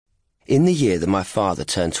In the year that my father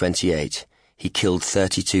turned 28, he killed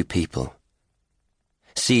 32 people.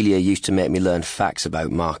 Celia used to make me learn facts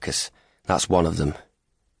about Marcus. That's one of them.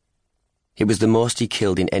 It was the most he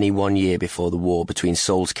killed in any one year before the war between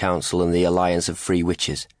Sol's Council and the Alliance of Free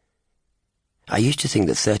Witches. I used to think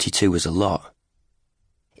that 32 was a lot.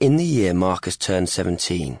 In the year Marcus turned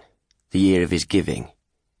 17, the year of his giving,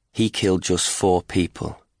 he killed just 4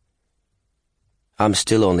 people. I'm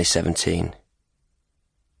still only 17.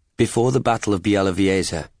 Before the Battle of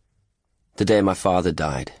Bielavieza, the day my father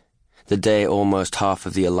died, the day almost half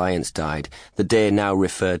of the Alliance died, the day now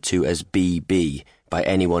referred to as BB by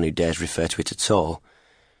anyone who dares refer to it at all.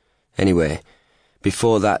 Anyway,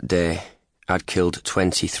 before that day, I'd killed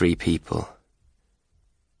 23 people.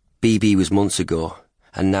 BB was months ago,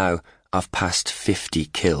 and now I've passed 50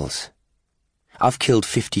 kills. I've killed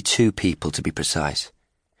 52 people, to be precise.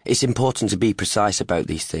 It's important to be precise about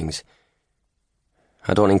these things.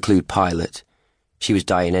 I don't include Pilot. She was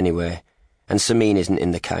dying anyway, and Samine isn't in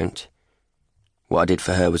the count. What I did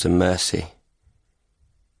for her was a mercy.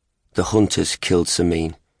 The hunters killed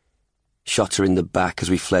Samine, shot her in the back as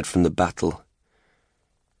we fled from the battle.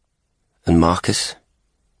 And Marcus?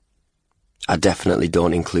 I definitely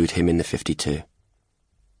don't include him in the 52.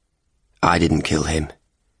 I didn't kill him.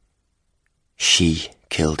 She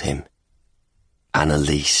killed him.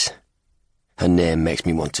 Annalise. Her name makes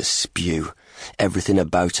me want to spew. Everything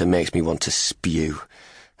about her makes me want to spew.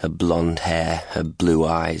 Her blonde hair, her blue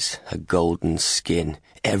eyes, her golden skin.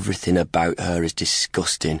 Everything about her is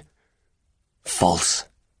disgusting. False.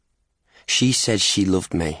 She said she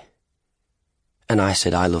loved me. And I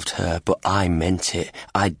said I loved her, but I meant it.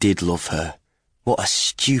 I did love her. What a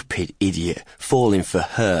stupid idiot, falling for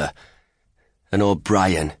her. And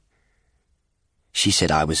O'Brien. She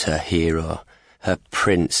said I was her hero, her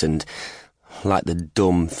prince, and, like the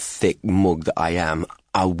dumb, thick mug that I am,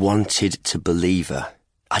 I wanted to believe her.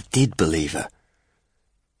 I did believe her.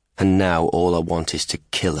 And now all I want is to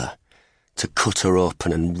kill her, to cut her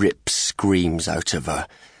open and rip screams out of her.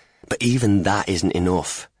 But even that isn't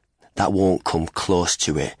enough. That won't come close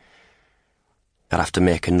to it. I'd have to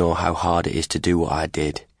make her know how hard it is to do what I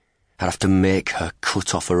did. I'd have to make her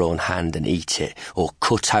cut off her own hand and eat it, or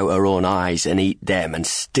cut out her own eyes and eat them, and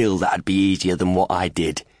still that'd be easier than what I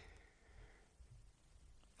did.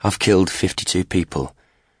 I've killed 52 people,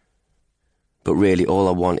 but really all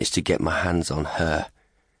I want is to get my hands on her.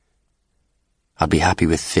 I'd be happy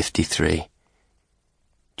with 53.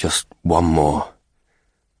 Just one more,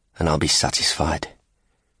 and I'll be satisfied.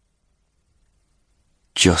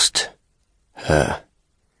 Just her.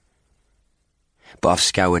 But I've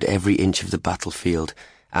scoured every inch of the battlefield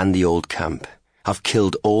and the old camp. I've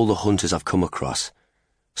killed all the hunters I've come across.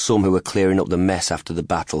 Some who were clearing up the mess after the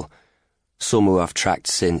battle. Some who I've tracked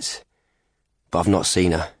since. But I've not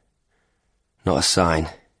seen her. Not a sign.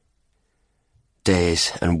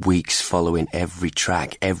 Days and weeks following every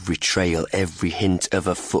track, every trail, every hint of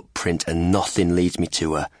a footprint, and nothing leads me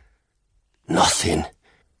to her. Nothing.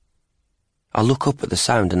 I look up at the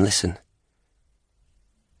sound and listen.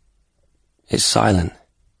 It's silent.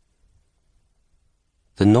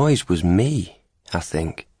 The noise was me, I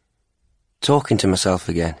think. Talking to myself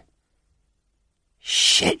again.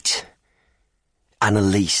 Shit.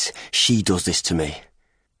 Annalise, she does this to me.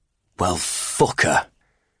 Well, fuck her.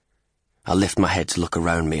 I lift my head to look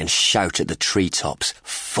around me and shout at the treetops,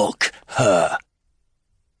 fuck her.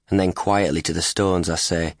 And then quietly to the stones I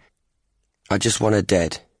say, I just want her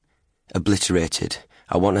dead, obliterated.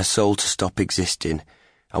 I want her soul to stop existing.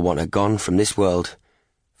 I want her gone from this world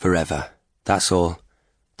forever. That's all.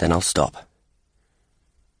 Then I'll stop.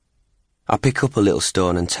 I pick up a little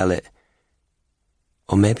stone and tell it,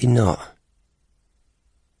 or maybe not.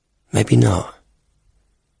 Maybe not.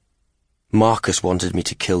 Marcus wanted me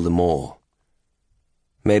to kill them all.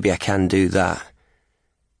 Maybe I can do that.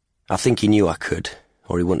 I think he knew I could,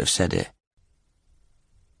 or he wouldn't have said it.